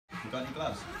got any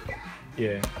gloves?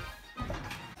 Yeah.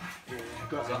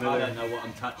 I don't know what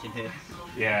I'm touching here.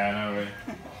 Yeah, I know.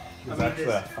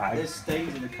 Right? There's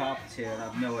stains in the carpets here and I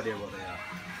have no idea what they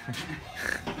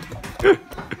are.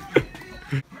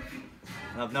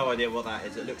 I have no idea what that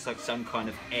is. It looks like some kind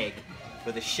of egg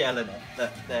with a shell in it.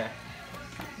 There.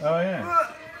 Oh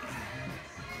yeah.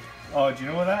 Oh, do you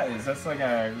know what that is? That's like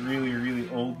a really, really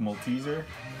old Malteser.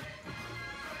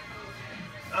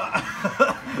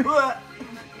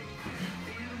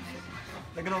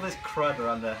 Look at all this crud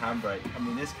around the handbrake. I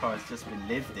mean, this car has just been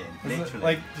lived in, literally.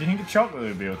 Like, do you think a chocolate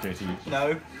would be okay to eat?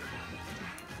 No.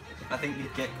 I think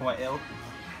you'd get quite ill.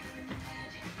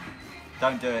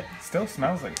 Don't do it. Still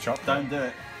smells like chocolate. Don't do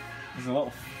it. There's a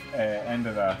little end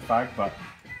of the fag butt.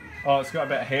 Oh, it's got a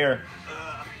bit of hair.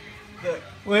 Look.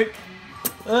 Look.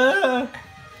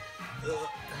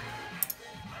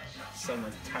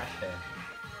 Someone's tash hair.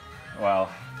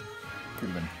 Well, could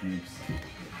have been thieves.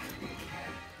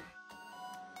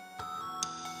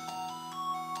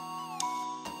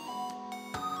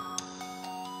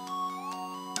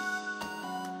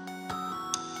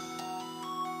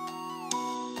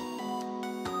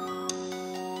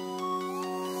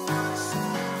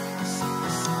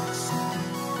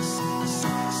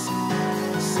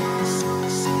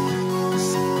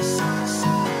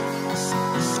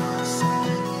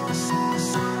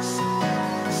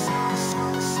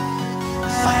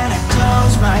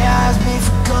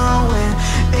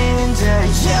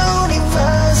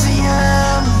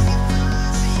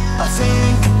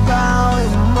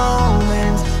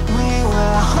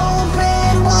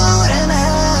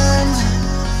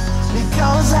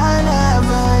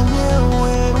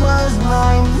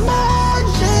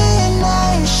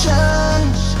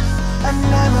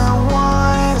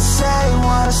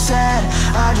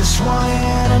 I just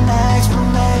wanted an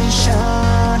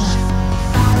explanation.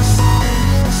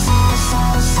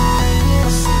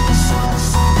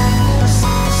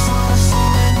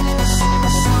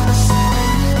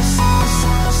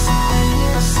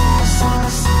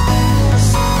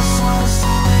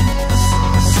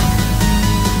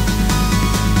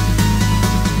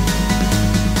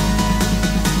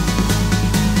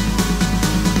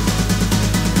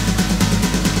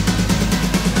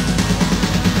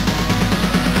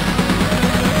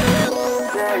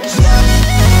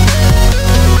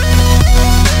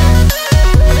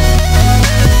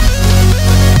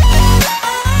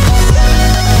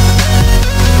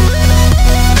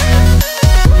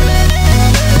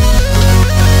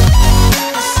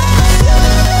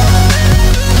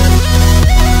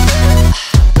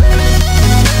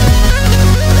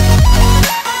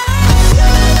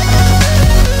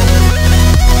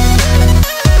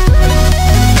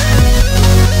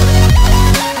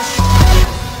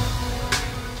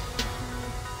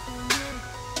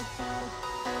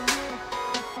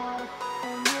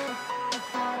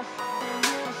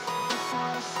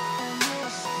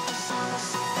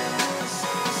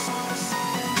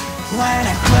 When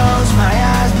I close my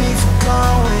eyes before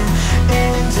going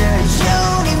into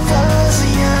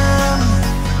Universium,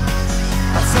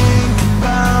 I think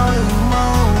about the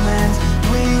moment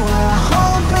we were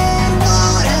hoping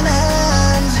wouldn't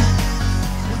end.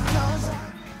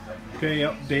 Okay,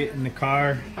 update in the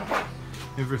car.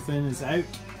 Everything is out.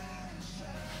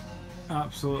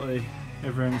 Absolutely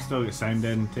everything. Still got sound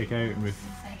in, take out, and we've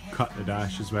cut the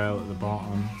dash as well at the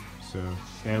bottom. So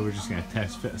yeah, we're just gonna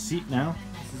test fit a seat now.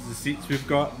 This is the seats we've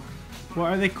got.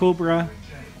 What are they? Cobra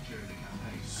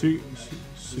Suzuka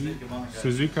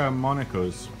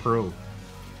Monacos Pro.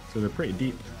 So they're pretty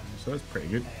deep. So that's pretty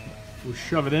good. We'll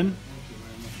shove it in.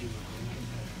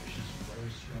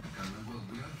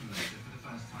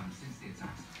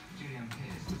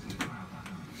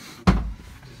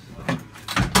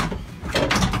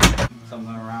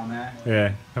 Somewhere around there.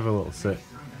 Yeah, have a little sit.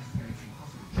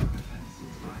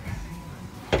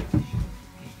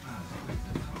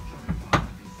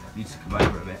 Needs to come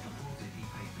over a bit.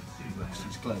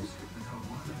 It's close.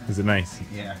 Is it nice?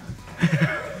 Yeah.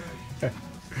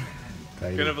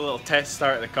 Gonna have a little test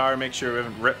start of the car, make sure we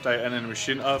haven't ripped out anything we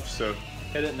shouldn't have, so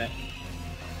hit it, Nick.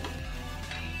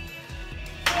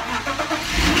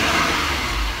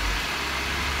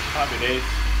 Happy days.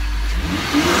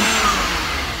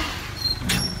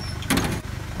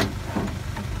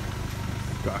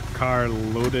 Got a car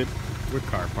loaded with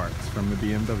car parts from the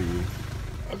BMW.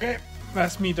 Okay,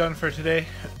 that's me done for today.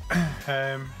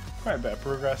 Quite a bit of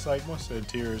progress, like most of the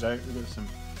interior's out. We've got some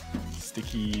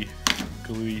sticky,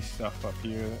 gluey stuff up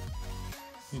here that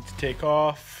need to take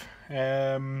off.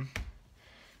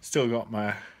 Still got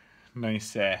my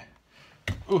nice,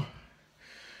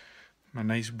 my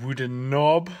nice wooden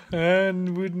knob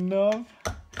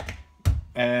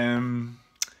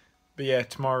But yeah,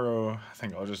 tomorrow I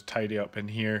think I'll just tidy up in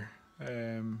here.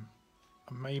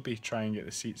 Maybe try and get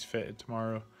the seats fitted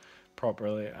tomorrow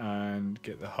properly and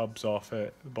get the hubs off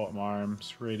it, the bottom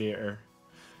arms, radiator,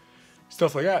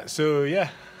 stuff like that. So yeah,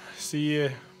 see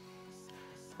you,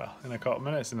 well, in a couple of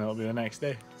minutes, and that'll be the next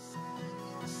day.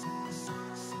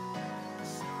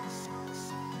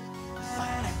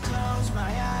 When I close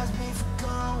my eyes before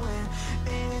going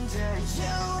into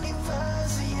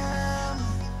university,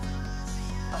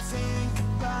 I think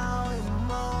about the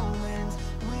moment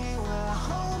we were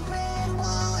hoping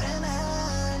wouldn't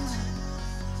end,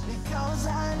 because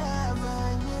I never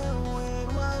knew it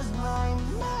was my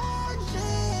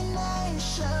imagination.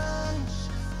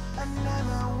 I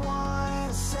never wanted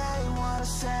to say what I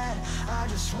said, I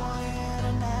just wanted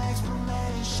an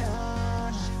explanation.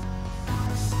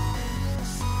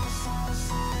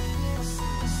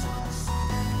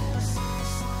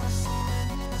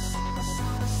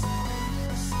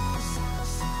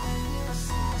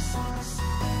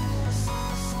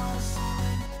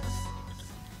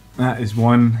 That is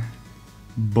one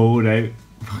bowed out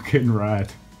fucking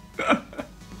rad.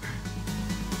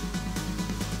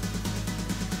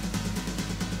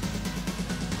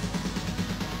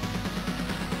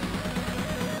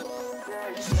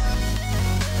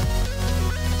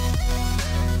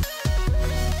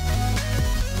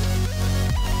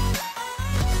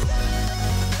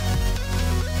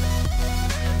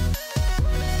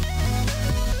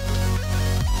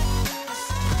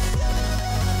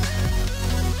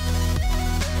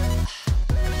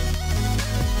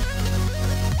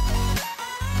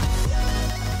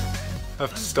 I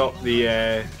have to stop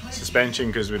the suspension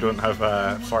because we don't have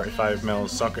a 45mm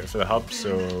socket for the hub,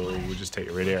 so we'll just take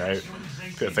the radiator out,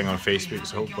 put a thing on Facebook,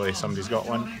 so hopefully somebody's got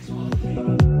one.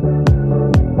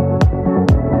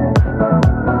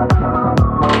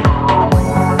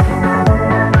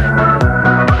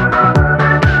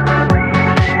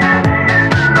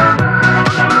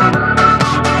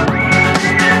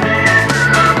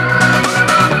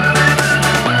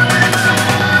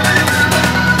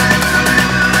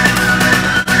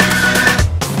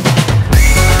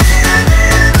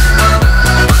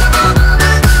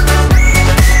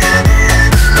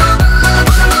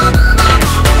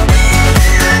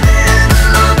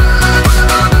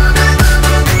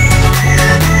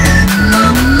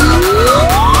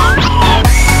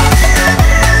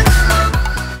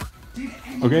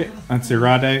 Okay, that's the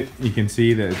rad out. You can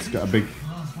see that it's got a big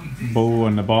bow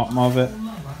on the bottom of it.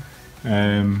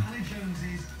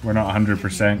 We're not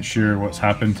 100% sure what's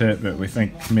happened to it, but we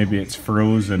think maybe it's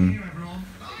froze and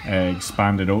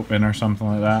expanded open or something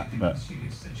like that, but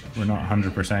we're not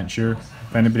 100% sure.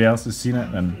 If anybody else has seen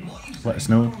it, then let us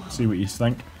know, see what you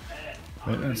think.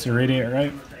 But that's the radiator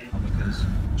out.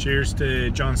 Cheers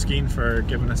to John Skeen for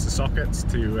giving us the sockets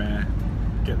to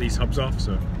get these hubs off,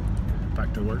 so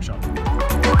back to the workshop.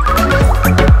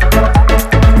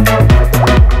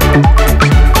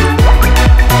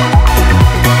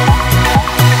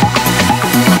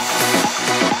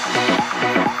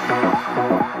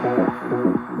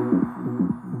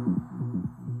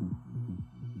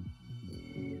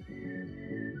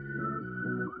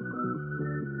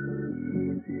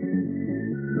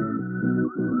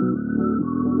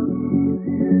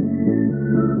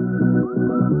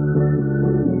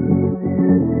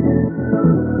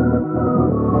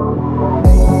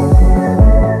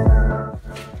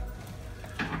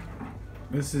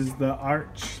 This is the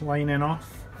arch lining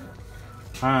off,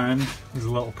 and there's a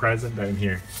little present down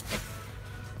here.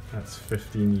 That's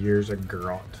 15 years of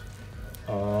grot.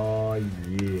 Oh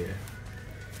yeah.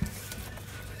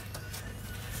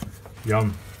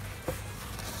 Yum.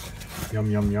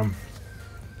 Yum, yum, yum.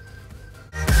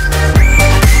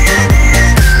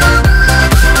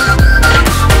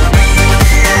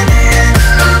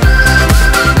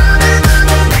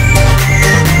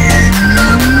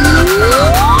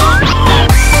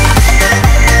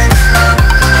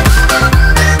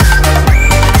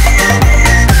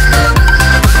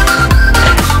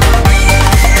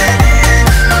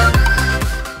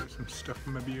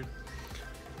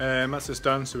 That's this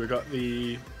done, so we got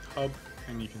the hub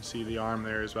and you can see the arm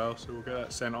there as well, so we'll get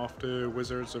that sent off to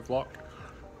Wizards of Lock,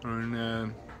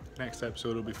 and next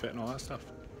episode will be fitting all that stuff.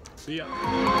 See ya!